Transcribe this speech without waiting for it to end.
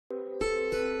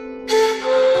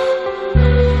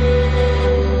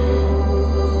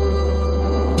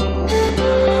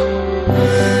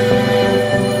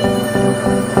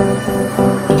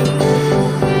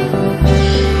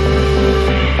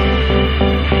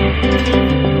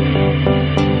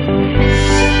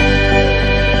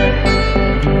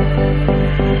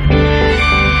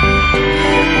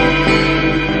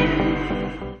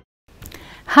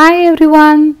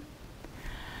everyone.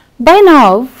 By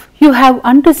now you have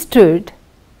understood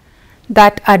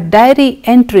that a diary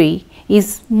entry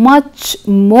is much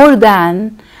more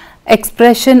than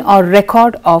expression or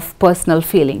record of personal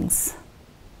feelings.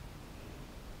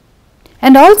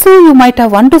 And also you might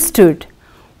have understood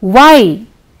why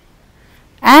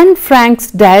Anne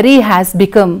Frank's diary has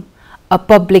become a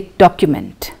public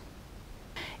document.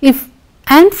 If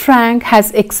Anne Frank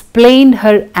has explained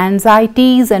her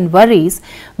anxieties and worries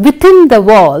within the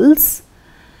walls,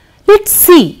 let's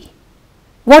see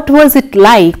what was it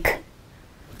like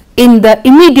in the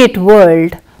immediate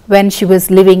world when she was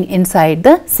living inside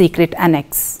the secret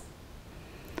annex.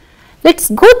 Let's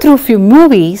go through a few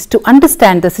movies to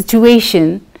understand the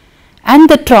situation and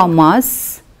the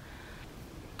traumas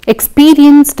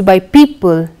experienced by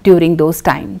people during those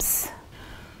times.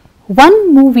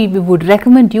 One movie we would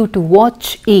recommend you to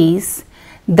watch is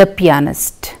The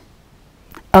Pianist,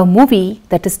 a movie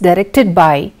that is directed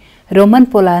by Roman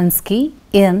Polanski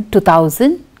in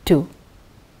 2002.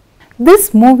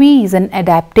 This movie is an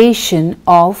adaptation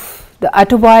of the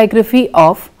autobiography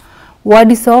of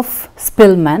Władysław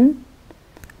Szpilman,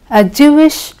 a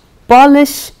Jewish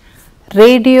Polish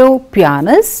radio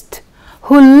pianist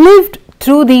who lived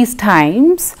through these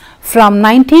times from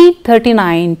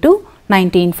 1939 to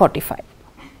 1945.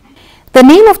 The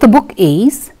name of the book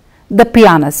is The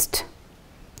Pianist,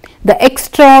 the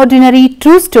extraordinary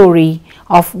true story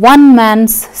of one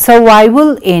man's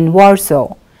survival in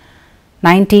Warsaw,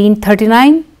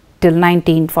 1939 till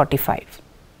 1945.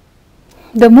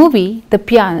 The movie The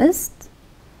Pianist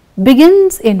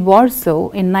begins in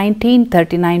Warsaw in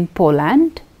 1939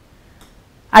 Poland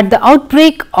at the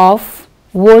outbreak of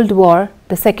World War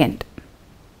II.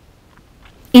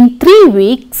 In 3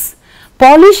 weeks,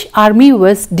 Polish army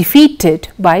was defeated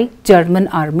by German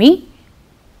army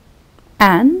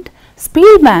and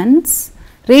Szpilman's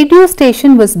radio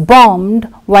station was bombed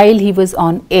while he was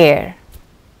on air.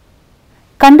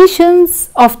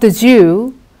 Conditions of the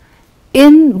Jew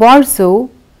in Warsaw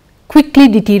quickly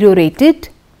deteriorated.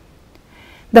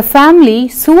 The family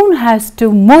soon has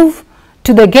to move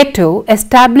to the ghetto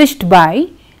established by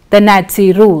the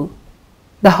Nazi rule.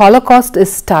 The Holocaust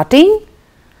is starting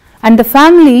and the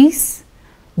families,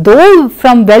 though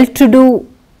from well-to-do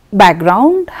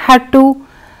background, had to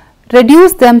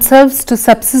reduce themselves to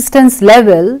subsistence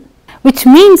level, which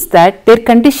means that their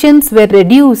conditions were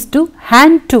reduced to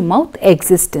hand-to-mouth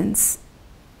existence.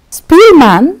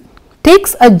 Szpilman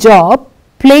takes a job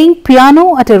playing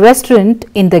piano at a restaurant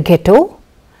in the ghetto,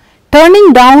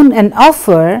 turning down an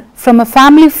offer from a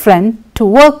family friend to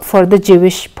work for the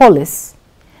Jewish police,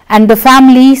 and the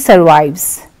family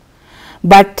survives.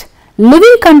 But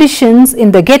living conditions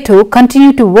in the ghetto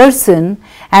continue to worsen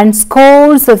and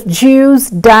scores of Jews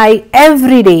die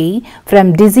every day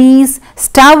from disease,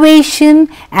 starvation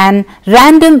and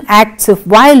random acts of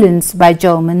violence by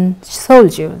German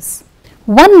soldiers.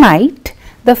 One night,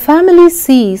 the family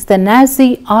sees the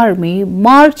Nazi army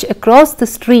march across the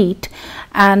street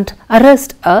and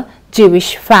arrest a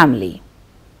Jewish family.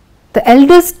 The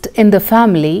eldest in the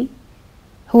family,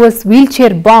 who was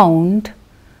wheelchair bound,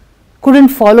 couldn't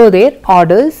follow their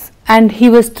orders and he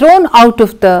was thrown out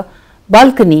of the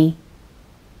balcony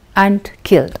and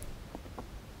killed.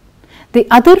 The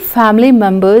other family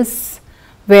members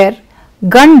were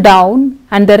gunned down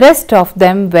and the rest of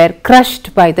them were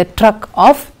crushed by the truck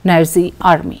of Nazi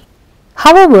army.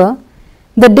 However,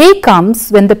 the day comes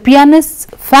when the pianist's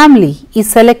family is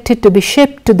selected to be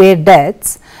shipped to their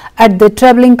deaths at the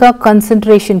Treblinka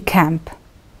concentration camp.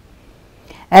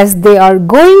 As they are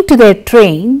going to their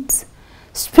trains,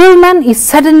 Szpilman is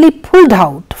suddenly pulled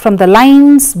out from the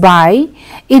lines by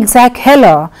Isaac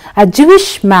Heller, a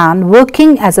Jewish man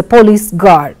working as a police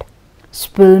guard.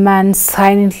 Szpilman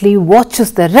silently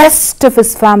watches the rest of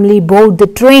his family board the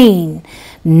train,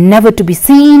 never to be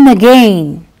seen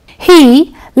again.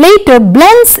 He later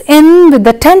blends in with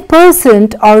the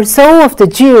 10% or so of the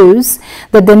Jews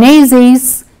that the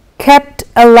Nazis kept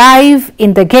alive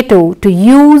in the ghetto to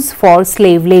use for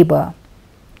slave labor.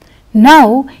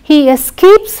 Now he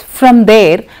escapes from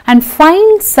there and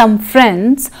finds some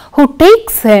friends who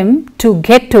takes him to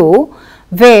ghetto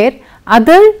where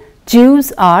other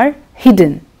Jews are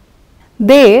hidden.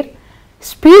 There,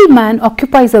 Szpilman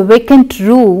occupies a vacant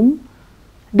room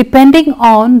depending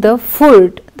on the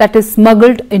food that is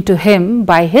smuggled into him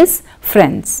by his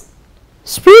friends.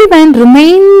 Szpilman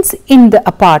remains in the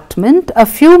apartment a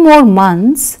few more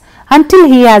months until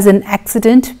he has an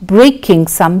accident breaking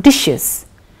some dishes.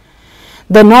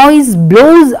 The noise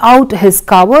blows out his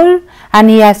cover and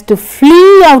he has to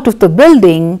flee out of the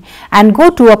building and go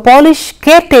to a Polish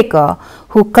caretaker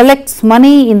who collects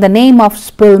money in the name of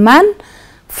Spillman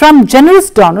from generous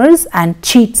donors and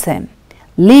cheats him,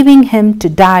 leaving him to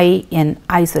die in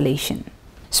isolation.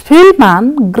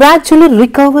 Spillman gradually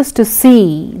recovers to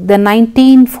see the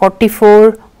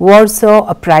 1944 Warsaw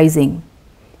Uprising,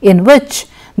 in which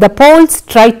the Poles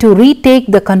try to retake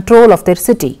the control of their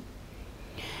city.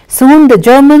 Soon the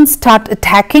Germans start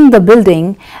attacking the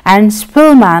building and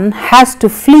Spillman has to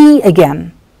flee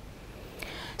again.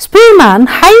 Spillman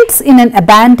hides in an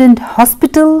abandoned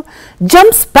hospital,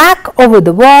 jumps back over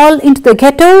the wall into the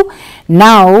ghetto,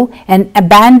 now an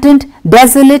abandoned,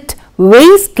 desolate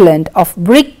wasteland of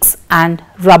bricks and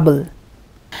rubble.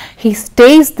 He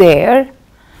stays there,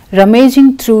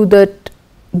 rummaging through the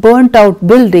burnt out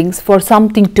buildings for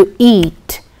something to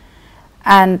eat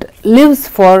and lives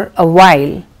for a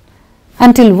while,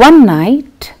 until one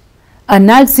night a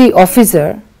Nazi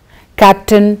officer,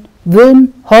 Captain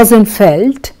Wilhelm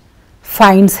Hosenfeld,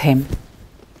 finds him.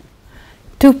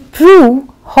 To prove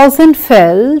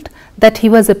Hosenfeld that he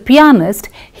was a pianist,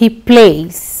 he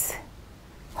plays.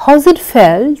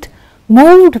 Hosenfeld,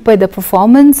 moved by the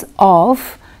performance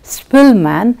of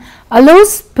Spillman,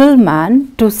 allows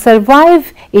Spillman to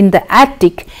survive in the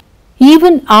attic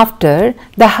even after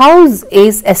the house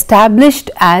is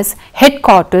established as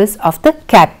headquarters of the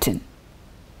captain.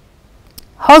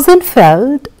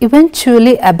 Hosenfeld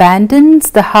eventually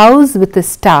abandons the house with his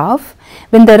staff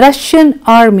when the Russian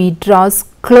army draws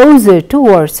closer to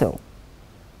Warsaw.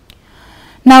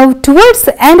 Now, towards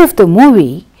the end of the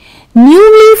movie,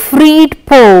 newly freed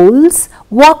Poles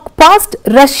walk past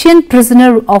Russian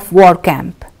prisoner of war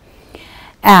camp,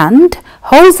 and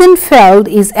Hosenfeld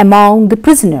is among the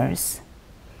prisoners.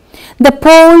 The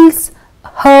Poles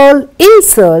hurl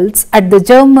insults at the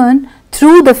German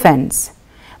through the fence,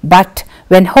 but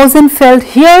when Hosenfeld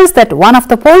hears that one of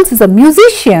the Poles is a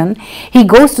musician, he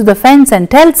goes to the fence and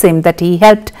tells him that he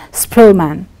helped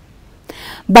Spillman.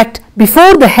 But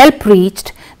before the help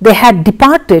reached, they had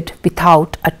departed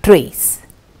without a trace.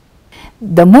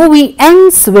 The movie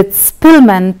ends with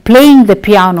Spillman playing the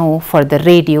piano for the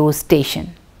radio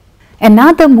station.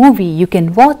 Another movie you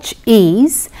can watch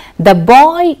is The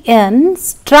Boy in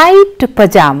Striped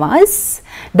Pajamas,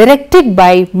 directed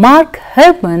by Mark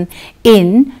Herman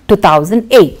in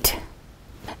 2008.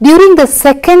 During the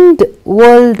Second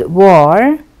World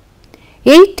War,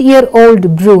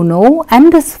 8-year-old Bruno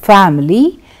and his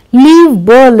family leave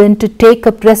Berlin to take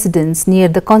up residence near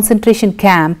the concentration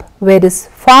camp where his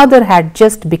father had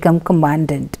just become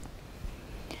commandant.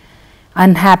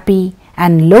 Unhappy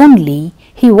and lonely,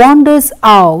 he wanders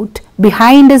out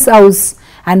behind his house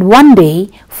and one day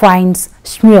finds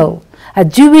Shmuel, a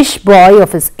Jewish boy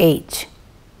of his age.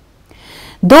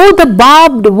 Though the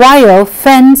barbed wire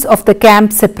fence of the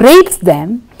camp separates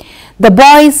them, the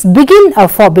boys begin a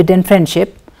forbidden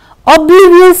friendship,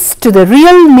 oblivious to the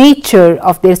real nature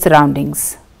of their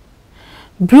surroundings.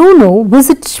 Bruno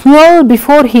visits Shmuel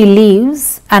before he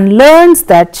leaves and learns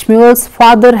that Shmuel's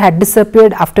father had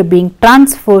disappeared after being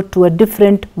transferred to a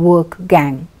different work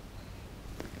gang.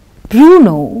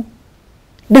 Bruno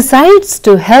decides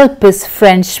to help his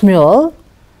friend Shmuel,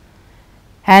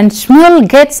 and Shmuel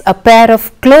gets a pair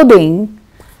of clothing,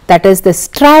 that is the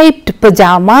striped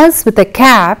pajamas with a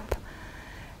cap,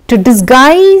 to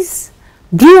disguise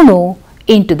Bruno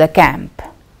into the camp.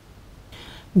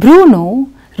 Bruno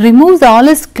removes all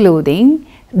his clothing,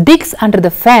 digs under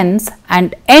the fence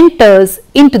and enters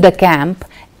into the camp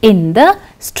in the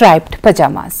striped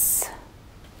pajamas.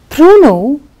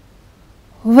 Bruno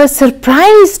was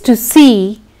surprised to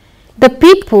see the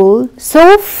people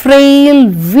so frail,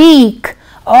 weak,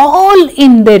 all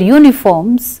in their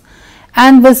uniforms,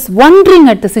 and was wondering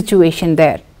at the situation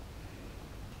there.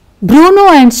 Bruno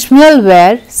and Shmuel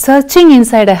were searching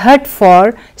inside a hut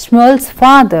for Shmuel's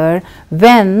father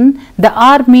when the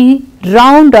army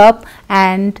round up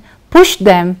and pushed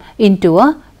them into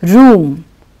a room.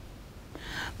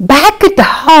 Back at the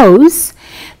house,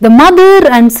 the mother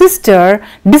and sister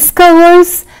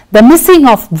discovers the missing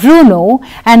of Bruno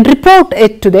and report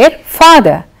it to their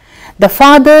father. The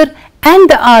father and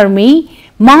the army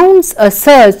mounts a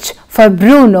search for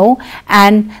Bruno,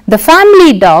 and the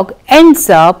family dog ends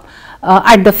up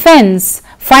at the fence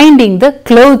finding the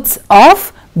clothes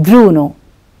of Bruno.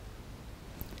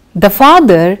 The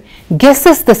father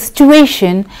guesses the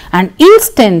situation and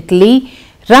instantly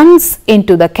runs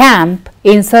into the camp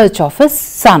in search of his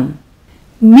son.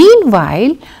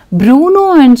 Meanwhile,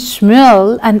 Bruno and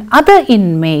Shmuel and other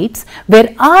inmates were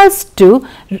asked to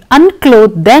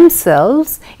unclothe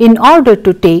themselves in order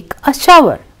to take a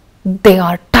shower. They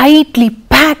are tightly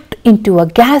packed into a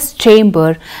gas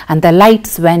chamber and the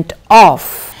lights went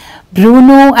off.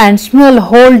 Bruno and Shmuel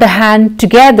hold a hand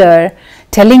together,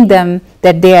 telling them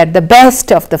that they are the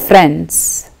best of the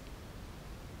friends.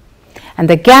 And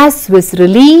the gas was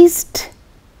released.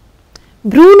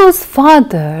 Bruno's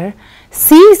father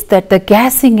sees that the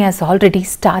gassing has already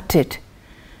started.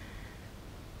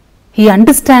 He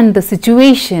understands the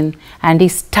situation and he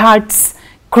starts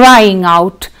crying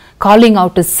out, calling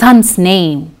out his son's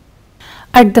name.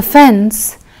 At the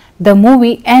fence, the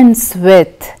movie ends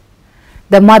with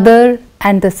the mother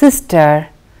and the sister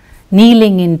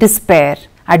kneeling in despair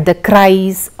at the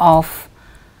cries of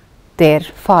their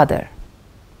father.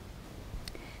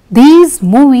 These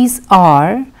movies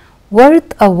are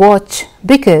worth a watch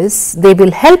because they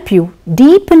will help you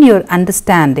deepen your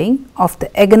understanding of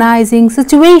the agonizing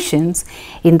situations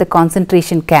in the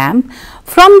concentration camp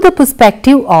from the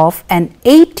perspective of an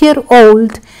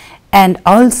 8-year-old and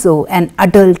also an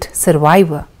adult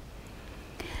survivor.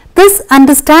 This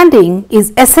understanding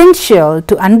is essential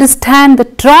to understand the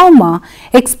trauma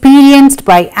experienced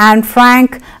by Anne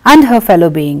Frank and her fellow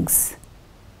beings.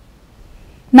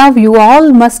 Now you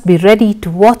all must be ready to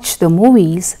watch the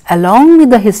movies along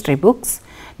with the history books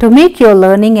to make your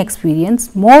learning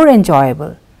experience more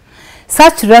enjoyable.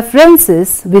 Such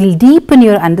references will deepen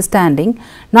your understanding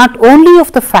not only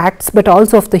of the facts but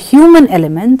also of the human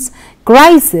elements,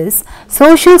 crisis,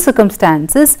 social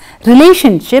circumstances,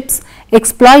 relationships,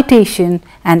 exploitation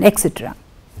and etc.,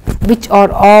 which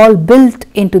are all built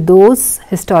into those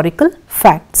historical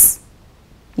facts.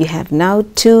 You have now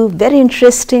two very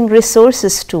interesting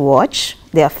resources to watch.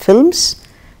 They are films.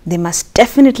 They must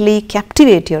definitely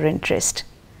captivate your interest.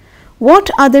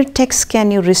 What other texts can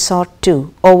you resort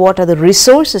to, or what other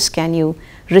resources can you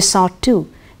resort to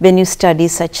when you study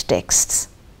such texts?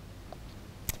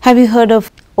 Have you heard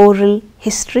of oral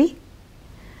history?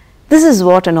 This is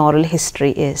what an oral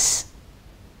history is.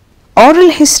 Oral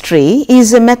history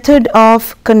is a method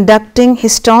of conducting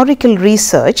historical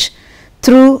research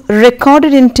through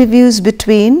recorded interviews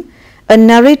between a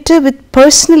narrator with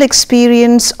personal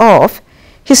experience of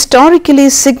historically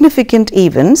significant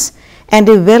events and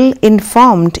a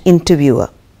well-informed interviewer.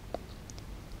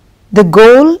 The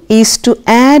goal is to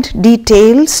add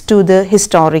details to the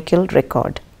historical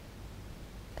record.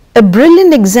 A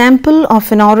brilliant example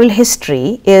of an oral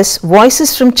history is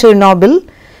Voices from Chernobyl,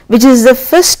 which is the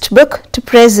first book to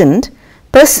present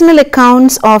personal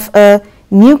accounts of a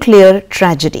nuclear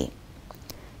tragedy.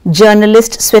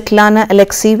 Journalist Svetlana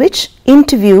Alexievich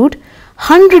interviewed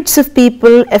hundreds of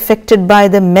people affected by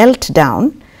the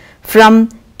meltdown, from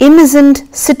innocent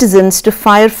citizens to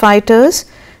firefighters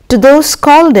to those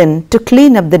called in to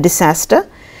clean up the disaster,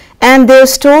 and their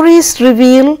stories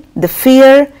reveal the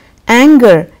fear,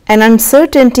 anger and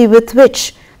uncertainty with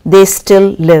which they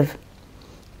still live.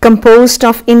 Composed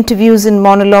of interviews in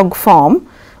monologue form,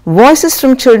 Voices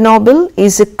from Chernobyl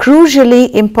is a crucially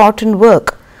important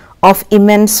work of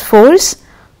immense force,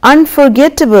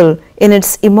 unforgettable in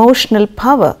its emotional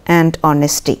power and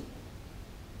honesty.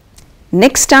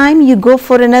 Next time you go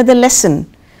for another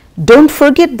lesson, don't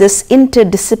forget this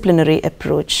interdisciplinary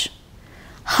approach.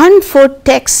 Hunt for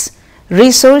texts,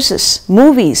 resources,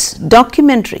 movies,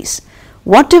 documentaries,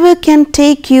 whatever can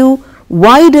take you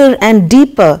wider and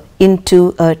deeper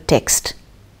into a text.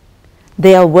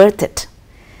 They are worth it.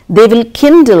 They will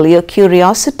kindle your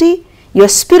curiosity, your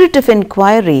spirit of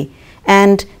inquiry,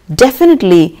 and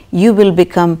definitely you will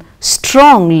become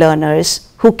strong learners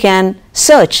who can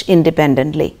search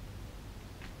independently.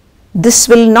 This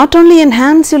will not only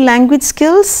enhance your language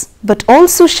skills but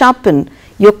also sharpen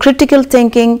your critical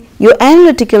thinking, your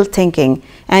analytical thinking,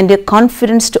 and your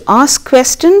confidence to ask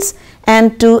questions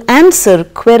and to answer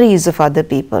queries of other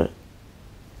people.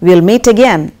 We will meet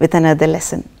again with another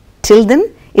lesson. Till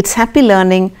then, it's happy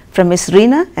learning from Miss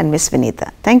Reena and Miss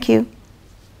Vinita. Thank you.